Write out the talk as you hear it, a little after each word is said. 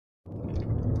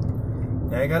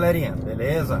E aí galerinha,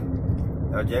 beleza?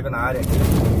 É o Diego na área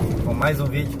aqui com mais um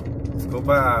vídeo.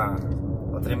 Desculpa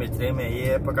o treme-treme aí,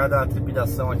 é por causa da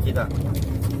trepidação aqui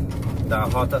da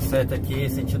rota 7 aqui,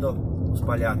 sentido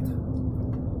Uspallata.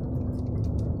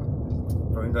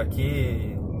 Tô indo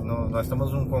aqui, nós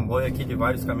estamos num comboio aqui de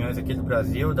vários caminhões aqui do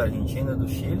Brasil, da Argentina, do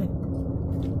Chile,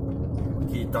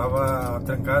 que tava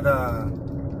trancada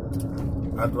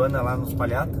a aduana lá no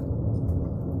Uspallata,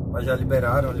 mas já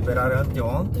liberaram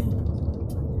anteontem.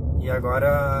 E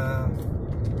agora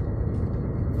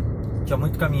tinha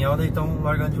muito caminhão, daí estão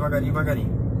largando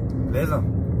devagarinho, beleza?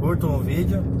 Curta o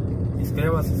vídeo,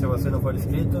 inscreva-se se você não for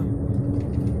inscrito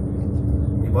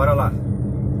e bora lá,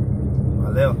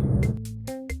 valeu!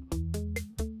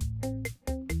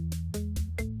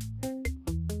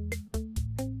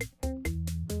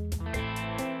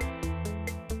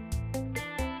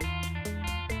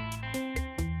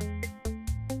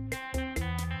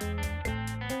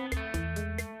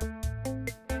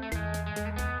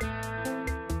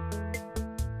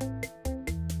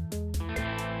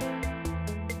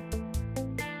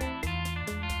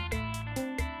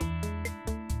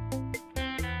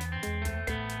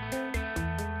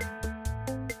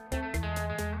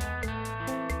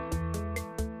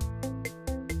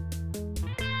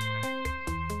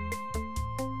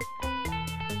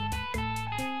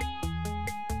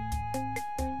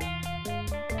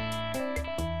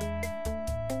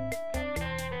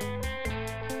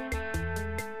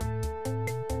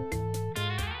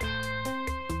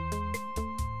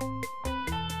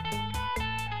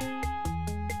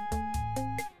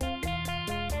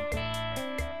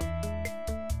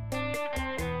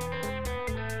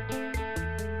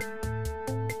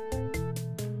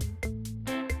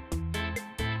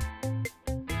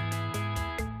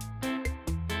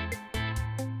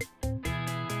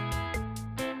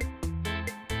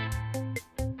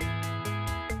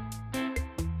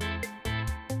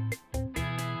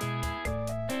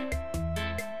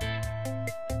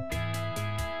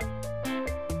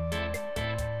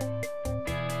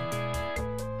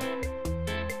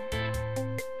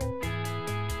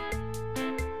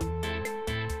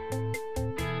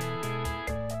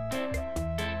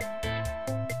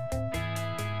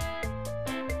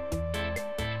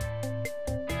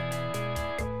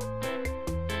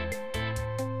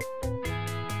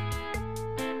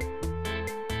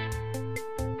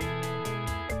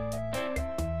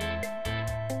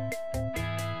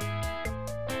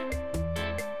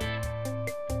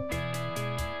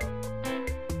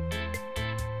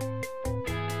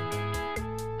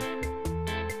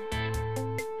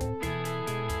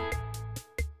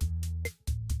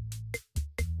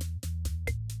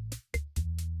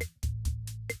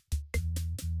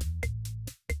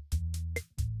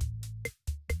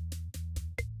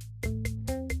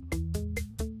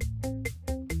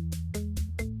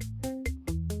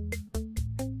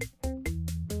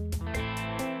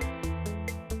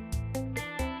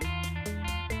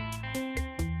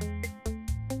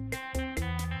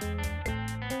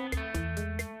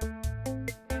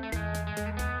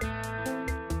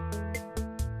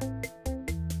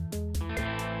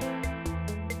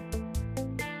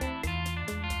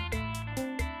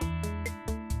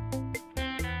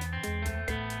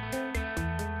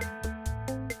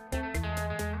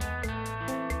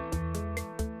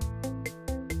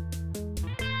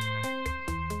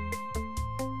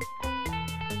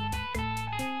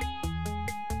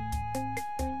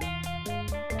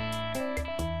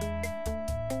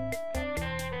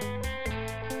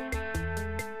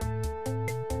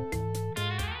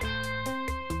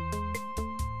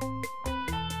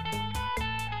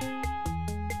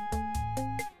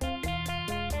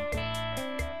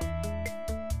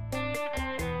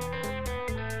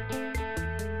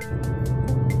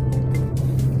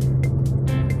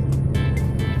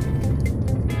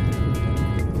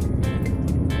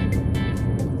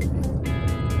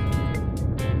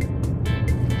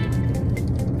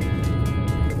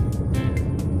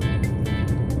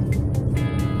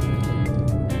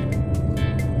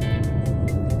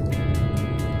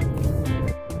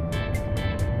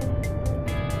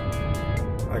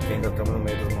 Aqui ainda estamos no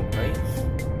meio das montanhas,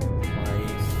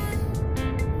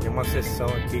 mas tem uma seção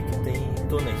aqui que tem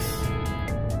túneis.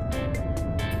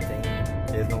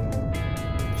 Eles não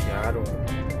tiraram,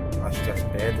 acho que as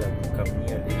pedras do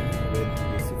caminho ali,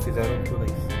 eles fizeram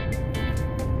túneis.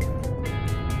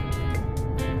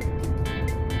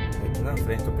 Aqui na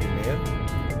frente o primeiro,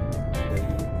 daí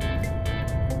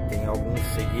tem alguns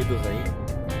seguidos aí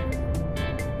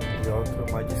e outro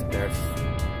mais disperso,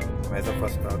 mais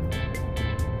afastado.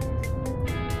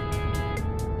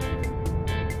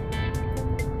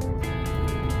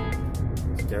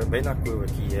 Que é bem na curva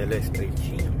aqui, ela é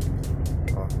estreitinha.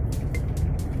 Ó.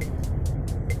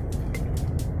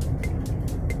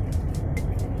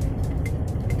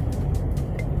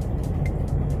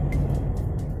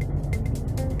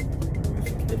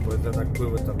 Esse aqui depois é na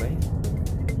curva também.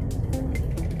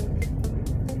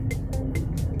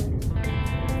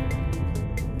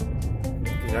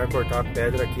 Se quiser cortar a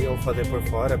pedra aqui ou fazer por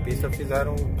fora a pista,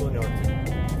 fizeram um túnel aqui.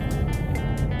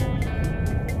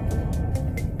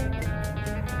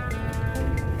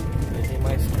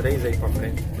 Mais 3 aí pra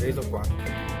frente, 3 ou 4.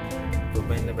 Tô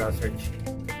bem lembrar certinho.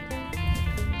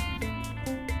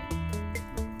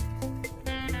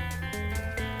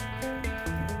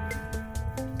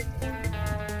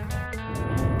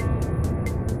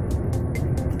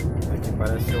 Aqui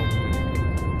parece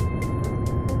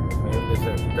meio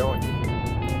desertão aqui,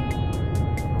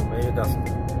 no meio das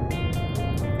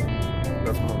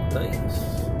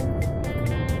montanhas.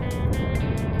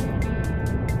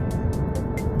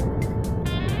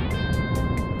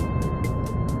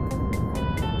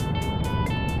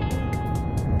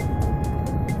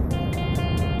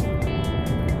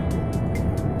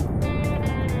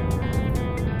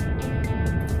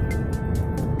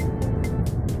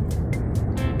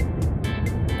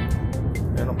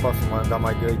 Posso mandar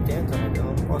mais de 80, né? Eu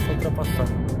não posso ultrapassar.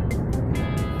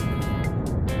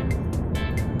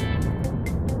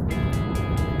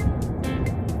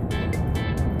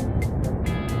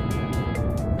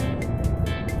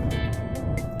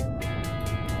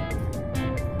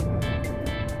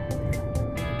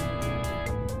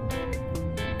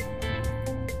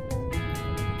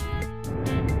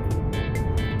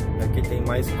 Aqui tem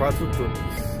mais 4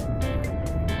 túneis.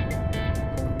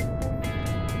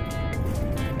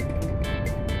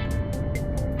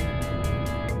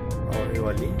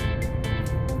 Ali.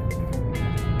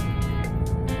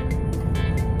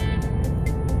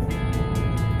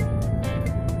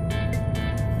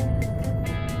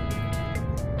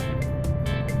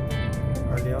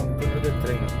 Ali é um túnel de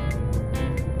trem.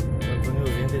 É um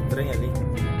túnelzinho de trem ali.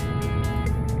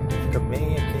 Fica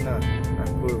bem aqui na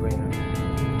curva ainda.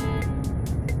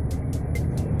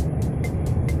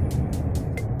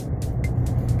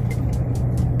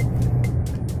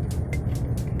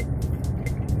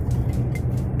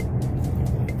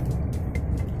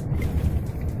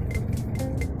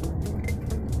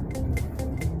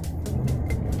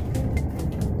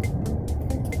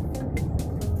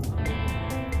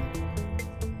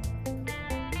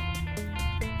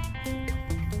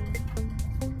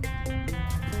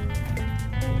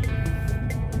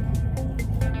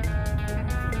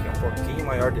 Pouquinho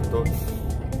maior de todos.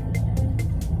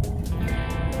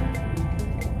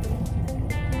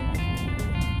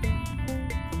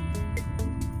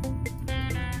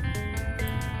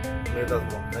 No meio das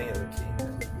montanhas aqui.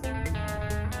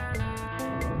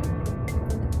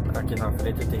 Aqui na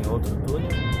frente tem outro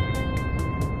túnel.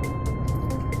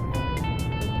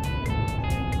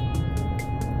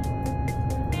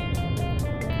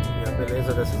 E a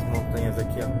beleza dessas montanhas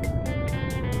aqui, ó.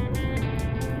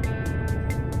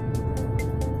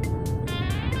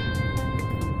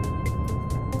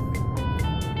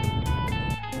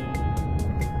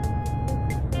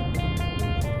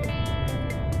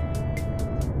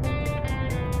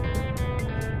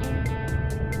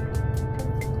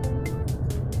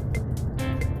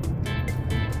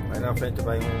 Na frente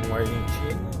vai um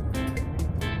argentino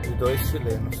e 2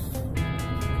 chilenos.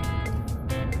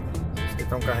 Os que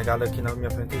estão carregados aqui na minha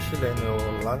frente é chileno.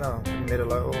 Lá na primeira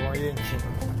lá é o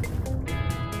argentino.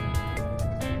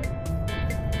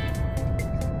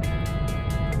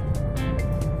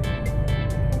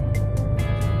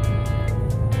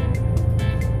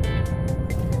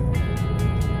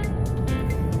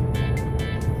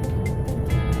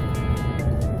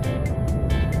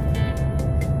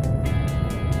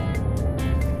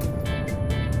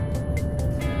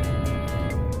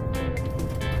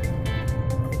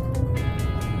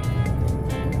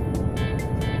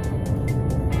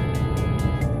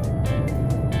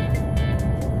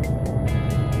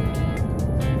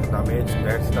 Meio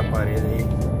disperso da parede aí,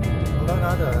 não dá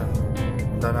nada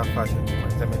andar na faixa aqui,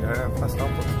 mas é melhor afastar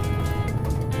um pouquinho.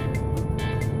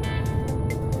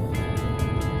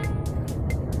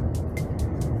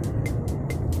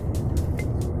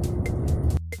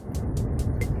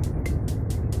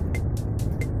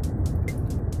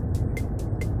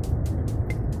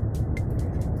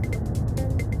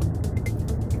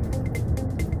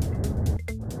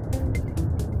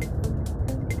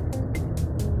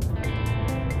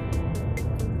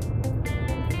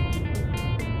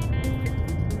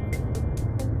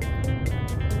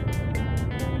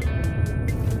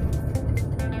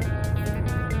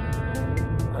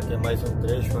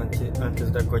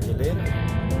 montanhas da cordilheira.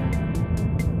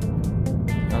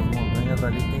 As montanhas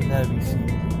ali tem neve em cima,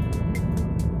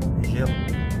 gelo.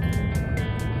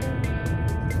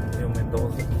 Rio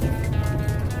Mendoza.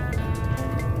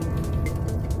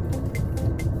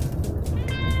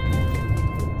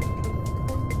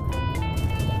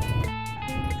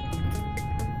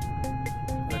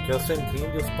 Aqui é o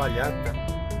centrinho de Uspallata.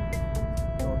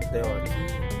 Hotel aqui.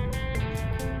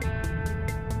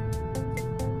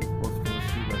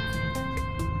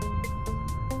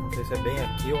 Não sei se é bem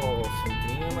aqui ou o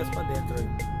centrinho, mas pra dentro aí.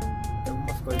 Tem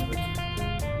algumas coisas aqui.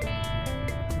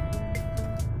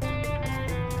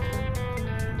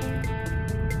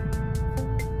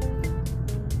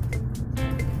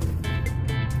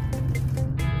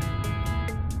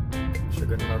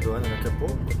 Chegando na aduana daqui a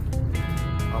pouco.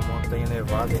 Uma montanha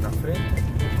nevada aí na frente.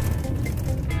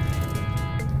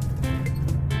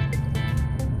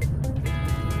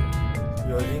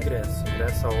 E hoje ingresso.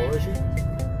 Ingressa hoje.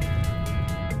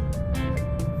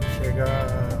 Chega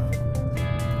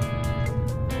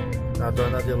na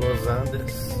aduana de Los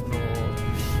Andes, no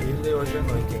Chile, hoje à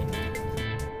noite ainda.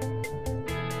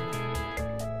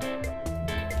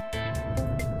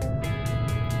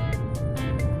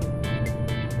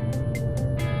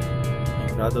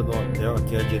 Entrada do hotel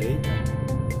aqui à direita.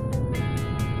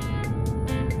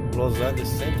 Los Andes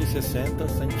 160,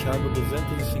 Santiago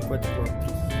 250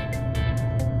 km.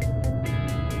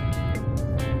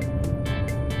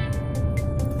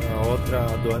 A outra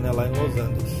aduana é lá em Los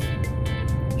Andes,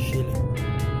 Chile.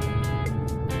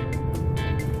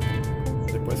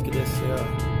 Depois que descer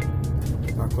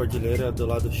a cordilheira do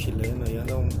lado chileno e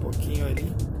anda um pouquinho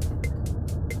ali,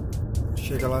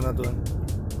 chega lá na aduana.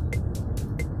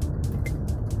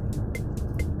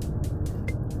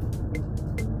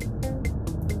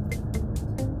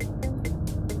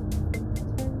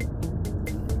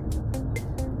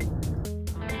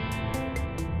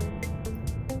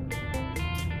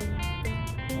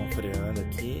 Freando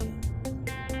aqui.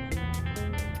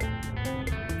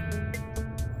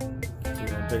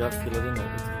 Vamos pegar a fila de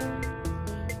novo.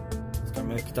 Os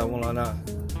caminhões que estavam lá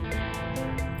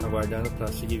aguardando para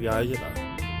seguir viagem lá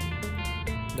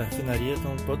da refinaria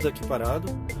estão todos aqui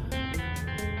parados.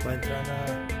 Vai entrar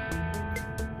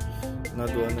na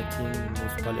aduana aqui no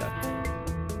Uspallata.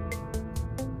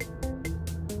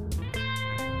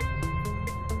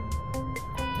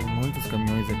 Tem muitos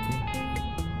caminhões aqui.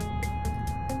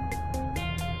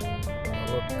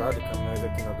 Lotado de caminhões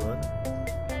aqui na aduana.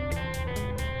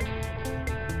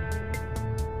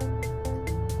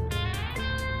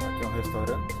 Aqui é um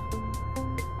restaurante.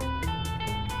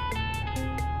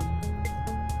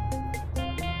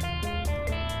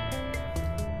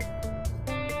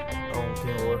 É um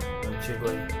senhor antigo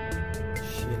aí,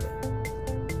 Chile.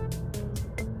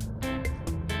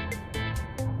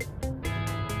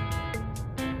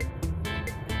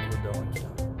 Bicudão aqui, ó.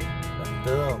 Não é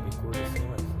tão bicudo assim,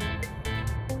 mas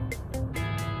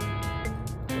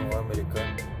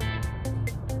americano.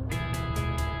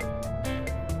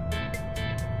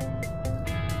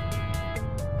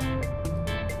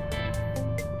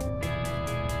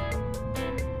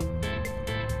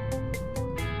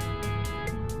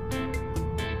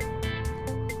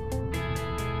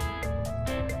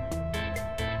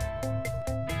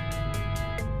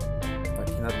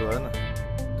 Aqui na aduana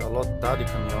tá lotado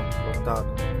de caminhão,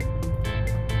 lotado.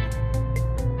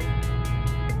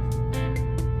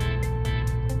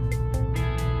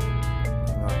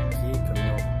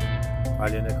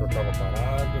 Ali onde é que eu tava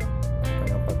parado,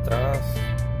 caminhão pra trás.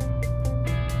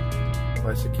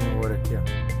 Olha esse aqui no ouro aqui, ó.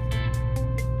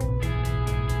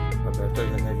 Aberto a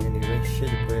janelinha ali, bem cheio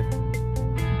de poeira.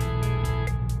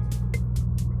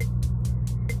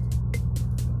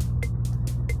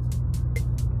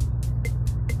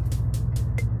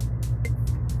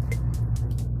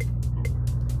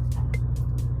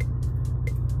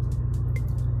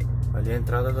 Ali é a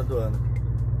entrada da aduana.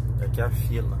 Aqui é a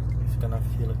fila, fica na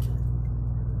fila aqui.